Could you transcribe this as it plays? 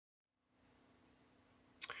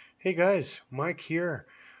Hey guys, Mike here,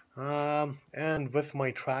 and with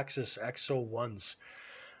my Traxxas X0-1s.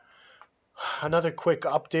 Another quick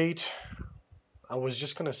update. I was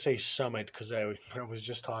just gonna say summit because I was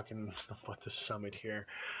just talking about the summit here,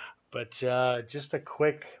 but just a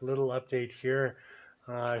quick little update here.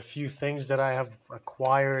 A few things that I have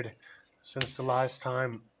acquired since the last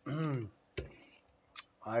time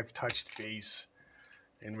I've touched base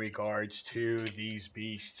in regards to these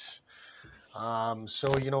beasts.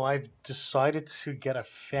 I've decided to get a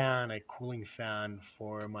cooling fan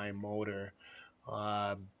for my motor.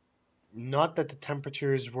 Uh, Not that the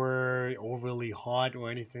temperatures were overly hot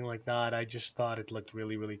or anything like that. I just thought it looked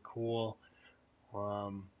really, really cool.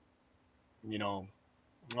 Um, you know,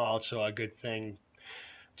 Also a good thing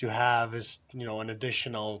to have is an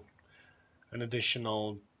additional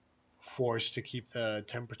force to keep the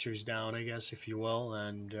temperatures down, I guess, if you will,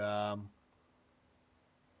 and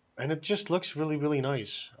it just looks really, really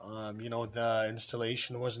nice. The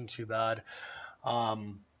installation wasn't too bad.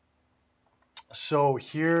 Um, so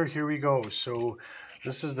here we go. So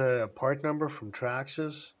this is the part number from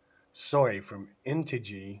Traxxas. Sorry, from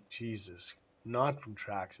Integy. Jesus, not from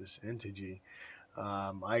Traxxas. Integy.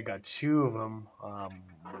 I got two of them.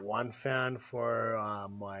 One fan for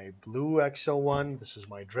my blue X0-1. This is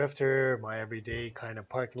my drifter, my everyday kind of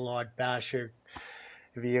parking lot basher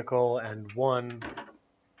vehicle, and one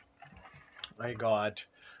I got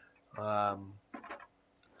um,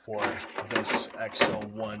 for this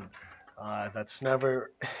X0-1 that's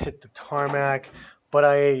never hit the tarmac. But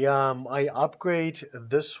I upgrade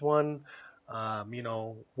this one,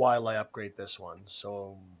 while I upgrade this one.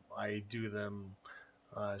 So I do them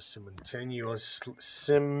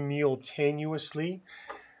simultaneously.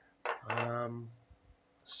 Um,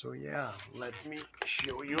 so yeah, let me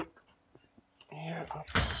show you here.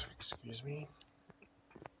 Oops, excuse me.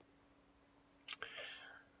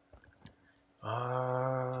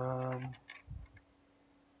 Um,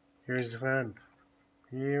 Here's the fan.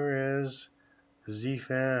 Here is Z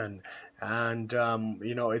fan, and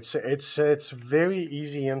it's very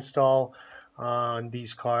easy install on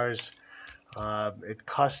these cars. It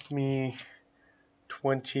cost me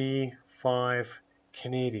 25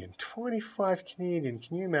 Canadian. 25 Canadian.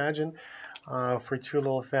 Can you imagine? For two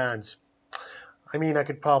little fans. I mean, I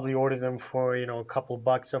could probably order them for a couple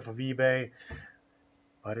bucks off of eBay.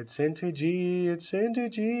 But it's Integy, it's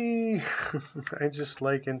Integy. I just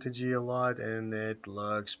like Integy a lot, and it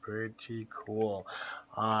looks pretty cool.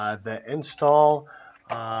 The install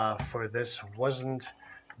for this wasn't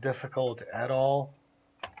difficult at all.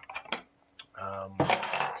 Um,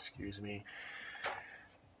 Excuse me.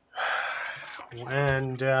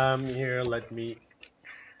 And here, let me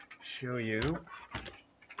show you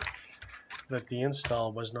that the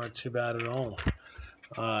install was not too bad at all.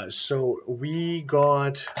 So we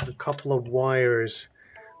got a couple of wires.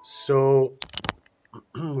 So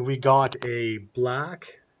we got a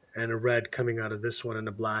black and a red coming out of this one, and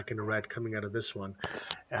a black and a red coming out of this one.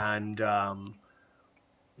 And, I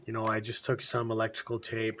just took some electrical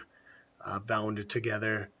tape, bound it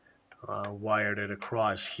together, wired it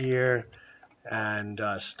across here, and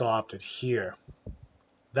stopped it here.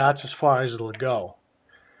 That's as far as it'll go.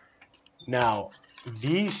 Now,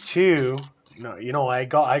 these two, no, I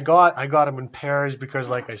got them in pairs because,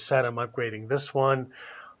 like I said, I'm upgrading this one.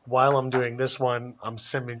 While I'm doing this one, I'm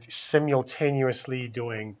simultaneously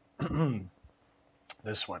doing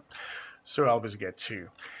this one. So I always get two.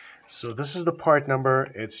 So this is the part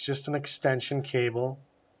number. It's just an extension cable,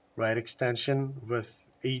 right? Extension with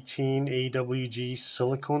 18 AWG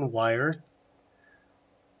silicone wire,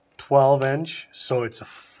 12-inch. So it's a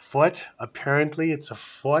foot. Apparently, it's a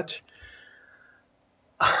foot.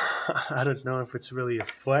 I don't know if it's really a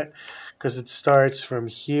foot because it starts from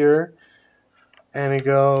here and it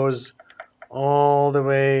goes all the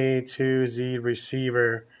way to the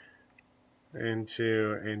receiver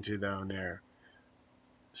into down there.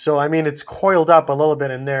 So I mean, it's coiled up a little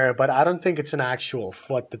bit in there, but I don't think it's an actual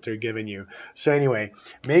foot that they're giving you. So anyway,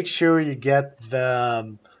 make sure you get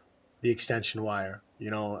the extension wire.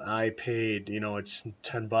 I paid, it's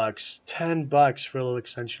 10 bucks, 10 bucks for a little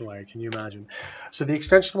extension wire. Can you imagine? So the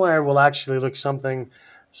extension wire will actually look something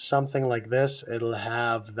like this. It'll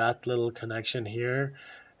have that little connection here,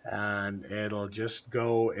 and it'll just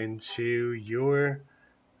go into your,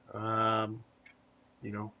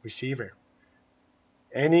 receiver.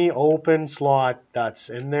 Any open slot that's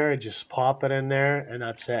in there, just pop it in there, and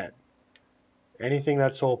that's it. Anything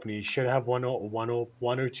that's open, you should have one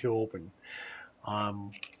or two open.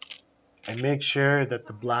 And make sure that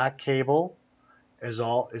the black cable is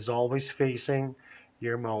always facing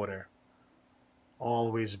your motor.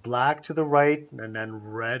 always black to the right and then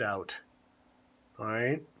red out. All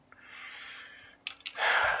right.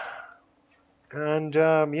 And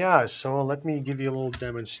yeah, so let me give you a little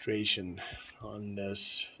demonstration on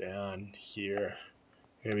this fan here.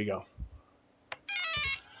 Here we go.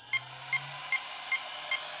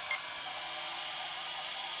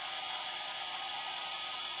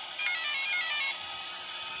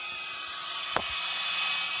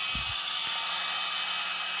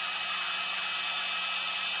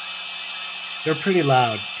 They're pretty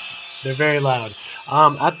loud. They're very loud.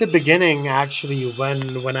 At the beginning, actually,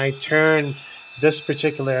 when I turn this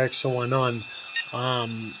particular X0-1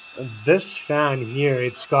 on, this fan here,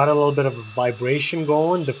 it's got a little bit of a vibration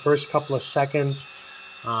going. The first couple of seconds,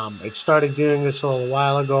 it started doing this a little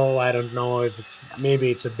while ago. I don't know if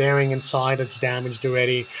maybe it's a bearing inside that's damaged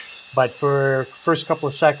already, but for first couple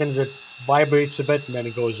of seconds, it vibrates a bit and then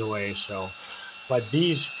it goes away. So, but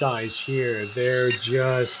these guys here, they're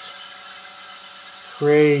just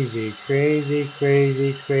crazy, crazy,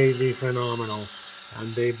 crazy, crazy phenomenal.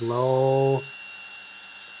 And they blow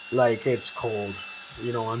like it's cold.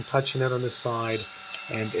 You know, I'm touching it on the side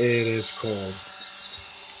and it is cold.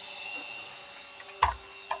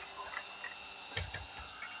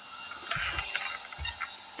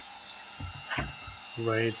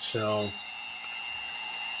 Right, so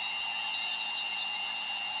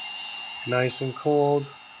nice and cold.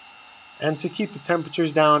 And to keep the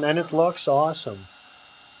temperatures down, and it looks awesome.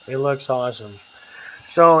 It looks awesome.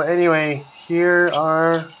 So anyway, here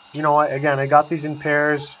are, you know, again, I got these in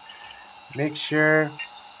pairs. Make sure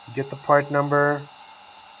you get the part number.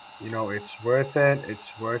 You know, it's worth it.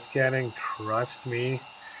 It's worth getting, trust me.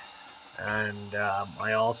 And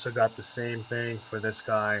I also got the same thing for this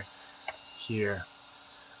guy here.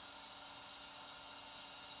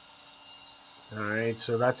 All right,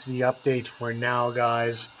 so that's the update for now,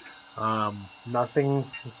 guys. Nothing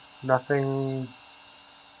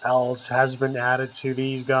else has been added to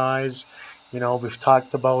these guys. You know, we've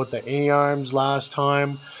talked about the A-arms last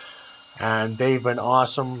time, and they've been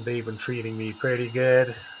awesome. They've been treating me pretty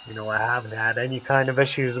good. You know, I haven't had any kind of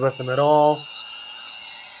issues with them at all.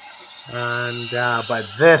 And but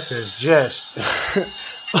this is just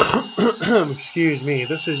excuse me,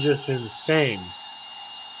 this is just insane.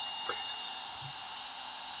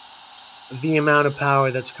 The amount of power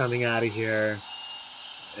that's coming out of here,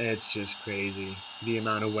 it's just crazy. The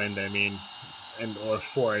amount of wind, I mean, and or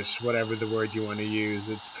force, whatever the word you want to use,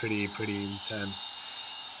 it's pretty intense.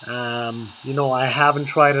 You know, I haven't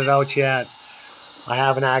tried it out yet. I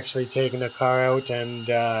haven't actually taken the car out and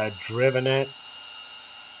driven it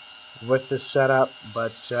with this setup,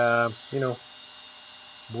 but you know,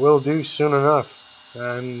 will do soon enough.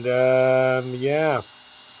 And yeah.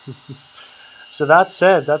 So that's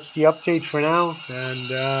it. That's the update for now. And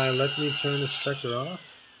let me turn this sucker off.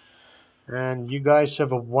 And you guys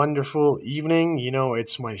have a wonderful evening. You know,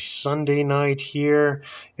 it's my Sunday night here.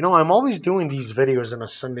 You know, I'm always doing these videos on a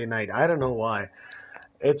Sunday night. I don't know why.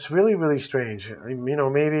 It's really strange. I mean, you know,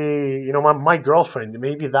 maybe, you know, my girlfriend,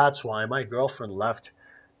 maybe that's why. My girlfriend left.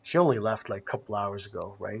 She only left like a couple hours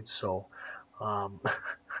ago, right? So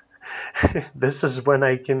this is when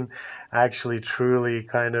I can actually truly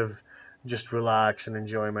kind of just relax and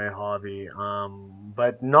enjoy my hobby.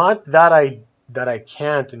 But not that I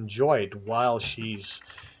can't enjoy it while she's,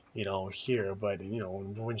 you know, here. But you know,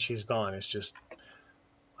 when she's gone, it's just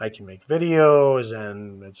I can make videos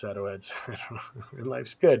and etc.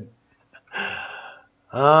 Life's good.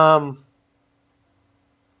 But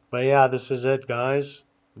yeah, this is it, guys.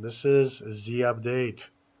 This is the update.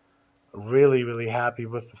 Really happy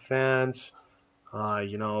with the fans.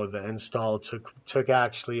 You know, the install took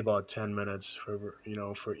actually about 10 minutes for, you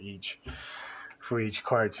know, for each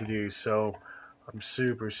card to do. So I'm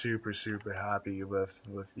super happy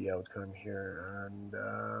with the outcome here.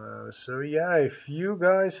 And so yeah, if you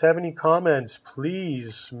guys have any comments,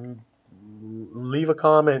 please leave a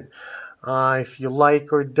comment. If you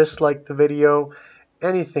like or dislike the video,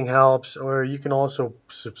 anything helps. Or you can also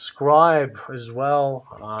subscribe as well.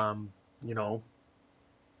 You know,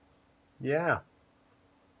 yeah.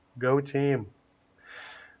 Go team.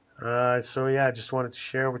 So yeah, I just wanted to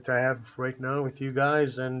share what I have right now with you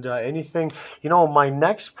guys, and anything, you know, my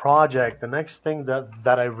next project, the next thing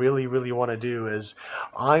that I really want to do is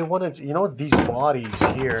I wanted to, you know, these bodies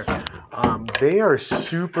here, they are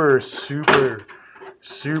super,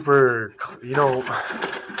 you know,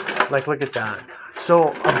 like look at that.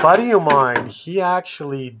 So a buddy of mine, he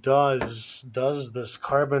actually does this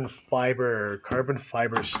carbon fiber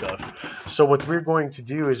stuff. So what we're going to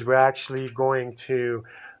do is we're actually going to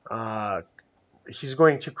he's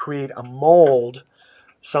going to create a mold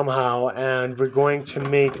somehow, and we're going to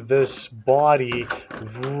make this body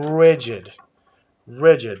rigid,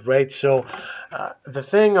 right? So the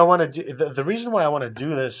thing I want to do, the reason why I want to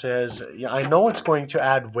do this is, yeah, I know it's going to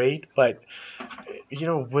add weight, but you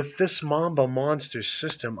know, with this Mamba Monster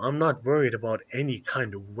system, I'm not worried about any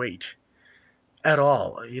kind of weight at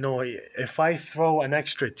all. You know, if I throw an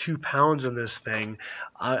extra 2 pounds on this thing,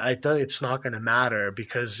 I thought it's not going to matter,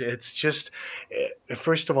 because it's just,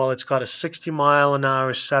 first of all, it's got a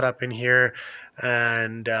 60-mile-an-hour setup in here,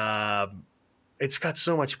 and it's got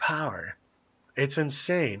so much power. It's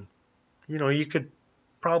insane. You know, you could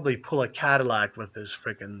probably pull a Cadillac with this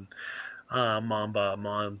freaking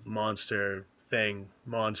monster thing,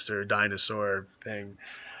 monster dinosaur thing.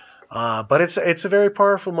 But it's a very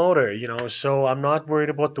powerful motor, you know, so I'm not worried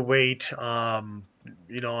about the weight.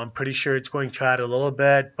 You know, I'm pretty sure it's going to add a little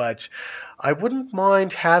bit, but I wouldn't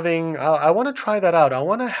mind having, I want to try that out. I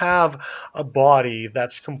want to have a body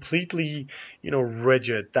that's completely, you know,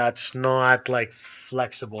 rigid, that's not like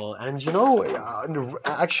flexible. And, you know,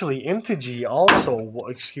 actually, Integy also,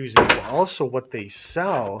 excuse me, also what they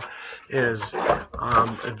sell is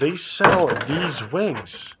they sell these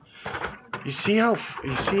wings. You see how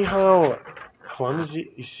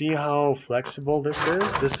clumsy, you see how flexible this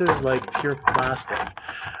is? This is like pure plastic,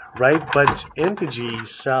 right? But Integy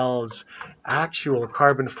sells actual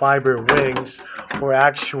carbon fiber wings, or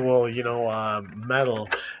actual, you know, metal.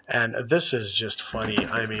 And this is just funny.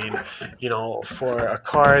 I mean, you know, for a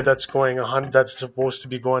car that's going 100, that's supposed to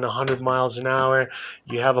be going 100 miles an hour,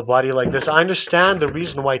 you have a body like this. I understand the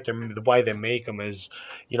reason why they make them is,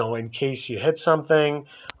 you know, in case you hit something,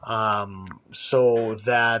 so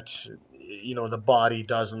that, you know, the body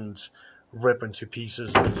doesn't rip into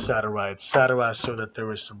pieces, etc., so that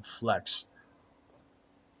there is some flex.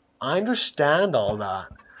 I understand all that,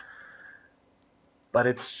 but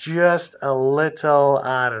it's just a little,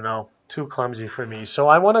 I don't know, too clumsy for me. So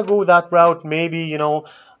I want to go that route. Maybe, you know,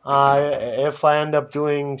 if I end up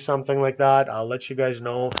doing something like that, I'll let you guys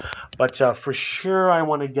know. But for sure, I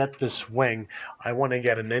want to get this wing. I want to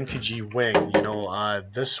get an Integy wing. You know,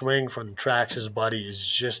 this wing from Traxxas body is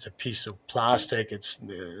just a piece of plastic. It's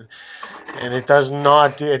and it does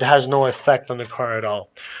not. It has no effect on the car at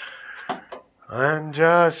all. And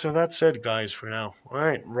so that's it, guys, for now. All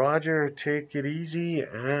right, Roger, take it easy,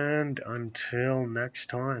 and until next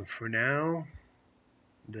time, for now,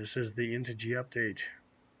 this is the Integy update.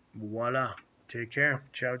 Voila. Take care.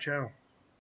 Ciao, ciao.